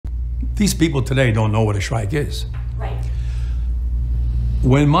These people today don't know what a strike is. Right.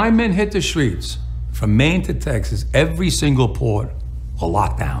 When my men hit the streets, from Maine to Texas, every single port will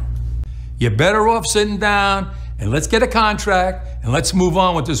lock down. You're better off sitting down and let's get a contract and let's move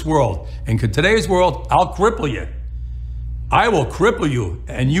on with this world. And in today's world, I'll cripple you. I will cripple you,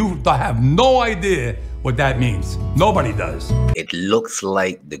 and you have no idea what that means. Nobody does. It looks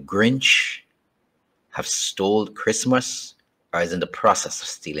like the Grinch have stole Christmas, or is in the process of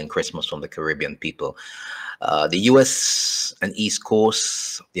stealing Christmas from the Caribbean people. The US and East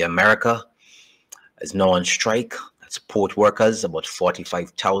Coast, the America, is now on strike. That's port workers, about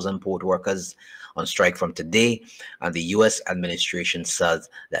 45,000 port workers on strike from today. And the US administration says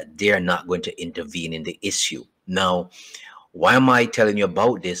that they're not going to intervene in the issue. Now, why am I telling you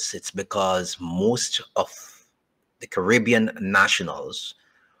about this? It's because most of the Caribbean nationals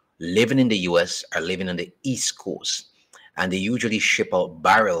living in the US are living on the East Coast, and they usually ship out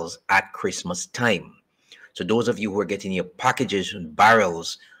barrels at Christmas time. So those of you who are getting your packages and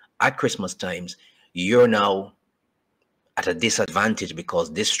barrels at Christmas times, you're now at a disadvantage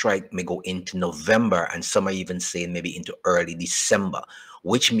because this strike may go into November, and some are even saying maybe into early December,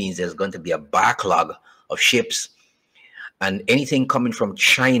 which means there's going to be a backlog of ships. And anything coming from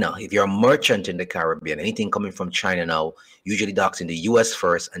China, if you're a merchant in the Caribbean, anything coming from China now usually docks in the US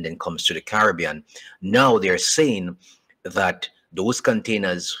first and then comes to the Caribbean. Now they're saying that those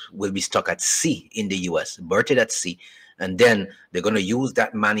containers will be stuck at sea in the US, berthed at sea, and then they're going to use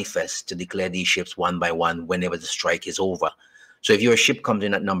that manifest to declare these ships one by one whenever the strike is over. So if your ship comes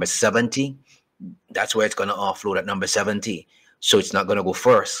in at number 70, that's where it's going to offload, at number 70. So it's not going to go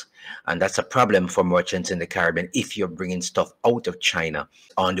first. And that's a problem for merchants in the Caribbean if you're bringing stuff out of China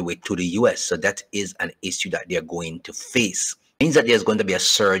on the way to the US. So that is an issue that they're going to face. It means that there's going to be a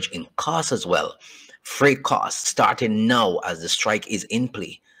surge in costs as well. Freight costs starting now as the strike is in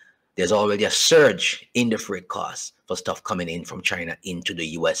play. There's already a surge in the freight costs for stuff coming in from China into the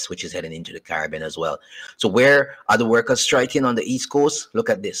US, which is heading into the Caribbean as well. So where are the workers striking on the East Coast? Look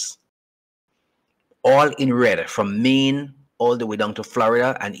at this. All in red, from Maine all the way down to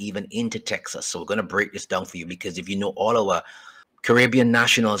Florida and even into Texas. So we're going to break this down for you, because if you know all our Caribbean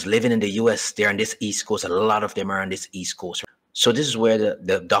nationals living in the US, they're on this East Coast. A lot of them are on this East Coast. So this is where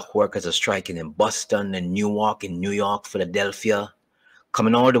the dock workers are striking in Boston and Newark, in New York, Philadelphia,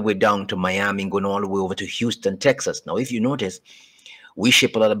 coming all the way down to Miami, going all the way over to Houston, Texas. Now, if you notice, we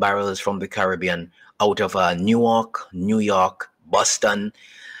ship a lot of barrels from the Caribbean out of Newark, New York, Boston,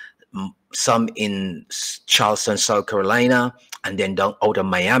 some in Charleston, South Carolina, and then down out of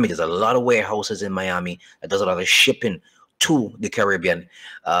Miami. There's a lot of warehouses in Miami that does a lot of shipping to the Caribbean,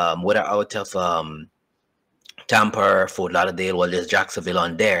 whether out of Tampa, Fort Lauderdale, well, there's Jacksonville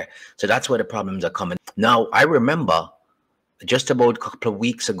on there. So that's where the problems are coming. Now, I remember just about a couple of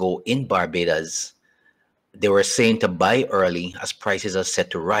weeks ago in Barbados, they were saying to buy early as prices are set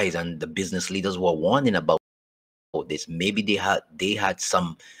to rise, and the business leaders were warning about this. Maybe they had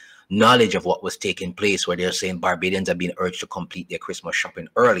some knowledge of what was taking place, where they're saying Barbadians are being urged to complete their Christmas shopping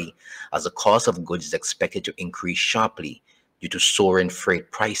early as the cost of goods is expected to increase sharply due to soaring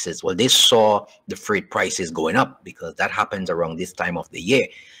freight prices. Well, they saw the freight prices going up because that happens around this time of the year.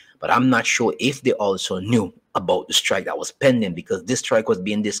 But I'm not sure if they also knew about the strike that was pending, because this strike was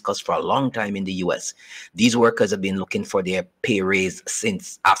being discussed for a long time in the US. These workers have been looking for their pay raise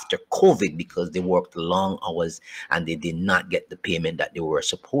since after COVID, because they worked long hours and they did not get the payment that they were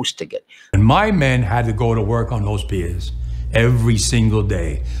supposed to get. And my men had to go to work on those piers every single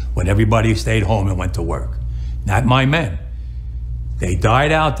day when everybody stayed home and went to work. Not my men. They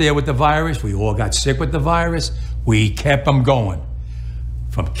died out there with the virus. We all got sick with the virus. We kept them going.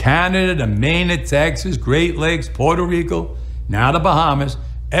 From Canada to Maine to Texas, Great Lakes, Puerto Rico, now the Bahamas,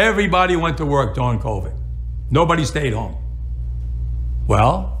 everybody went to work during COVID. Nobody stayed home.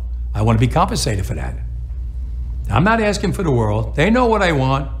 Well, I want to be compensated for that. I'm not asking for the world. They know what I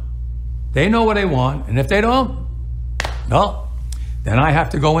want. They know what I want. And if they don't, well, then I have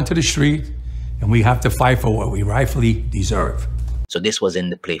to go into the street and we have to fight for what we rightfully deserve. So this was in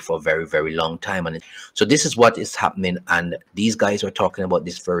the play for a very, very long time. And so this is what is happening. And these guys were talking about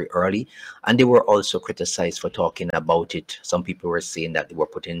this very early. And they were also criticized for talking about it. Some people were saying that they were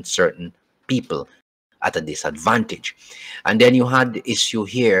putting certain people at a disadvantage. And then you had the issue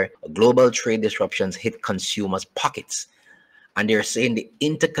here, global trade disruptions hit consumers' pockets. And they're saying the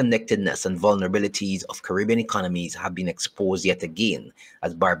interconnectedness and vulnerabilities of Caribbean economies have been exposed yet again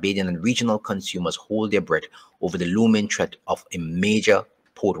as Barbadian and regional consumers hold their breath over the looming threat of a major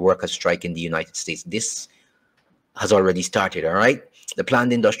port worker strike in the United States. This has already started, all right? The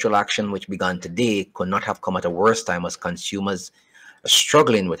planned industrial action, which began today, could not have come at a worse time as consumers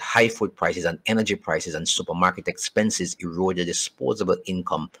struggling with high food prices and energy prices and supermarket expenses erode the disposable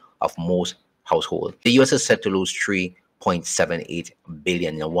income of most households. The US is set to lose 3.78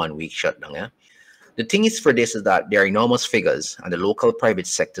 billion in a 1 week shutdown. Yeah? The thing is for this is that there are enormous figures, and the local private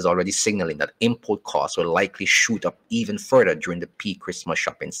sector is already signaling that import costs will likely shoot up even further during the peak Christmas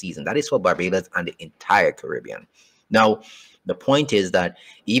shopping season. That is for Barbados and the entire Caribbean. Now, the point is that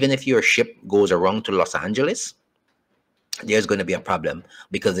even if your ship goes around to Los Angeles, there's going to be a problem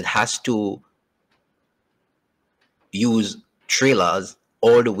because it has to use trailers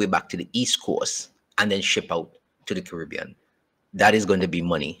all the way back to the East Coast and then ship out to the Caribbean. That is going to be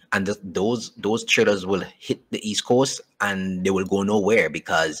money, and those trailers will hit the East Coast and they will go nowhere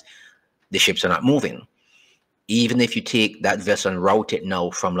because the ships are not moving. Even if you take that vessel and route it now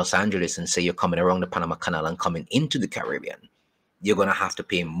from Los Angeles and say you're coming around the Panama Canal and coming into the Caribbean, you're going to have to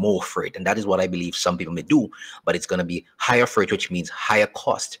pay more freight, and that is what I believe some people may do, but it's going to be higher freight, which means higher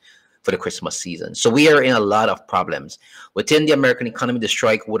cost for the Christmas season. So we are in a lot of problems. Within the American economy, the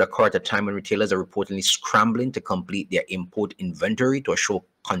strike would occur at a time when retailers are reportedly scrambling to complete their import inventory to assure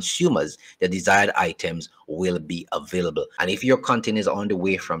consumers the desired items will be available. And if your content is on the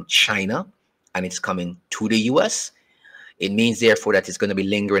way from China and it's coming to the US, it means therefore that it's going to be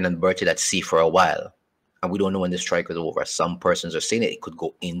lingering and berthed at sea for a while. And we don't know when the strike is over. Some persons are saying it could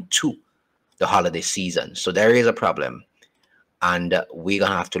go into the holiday season. So there is a problem. And we're going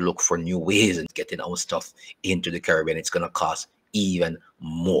to have to look for new ways of getting our stuff into the Caribbean. It's going to cost even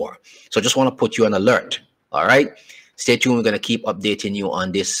more. So just want to put you on alert. All right. Stay tuned. We're going to keep updating you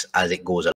on this as it goes along.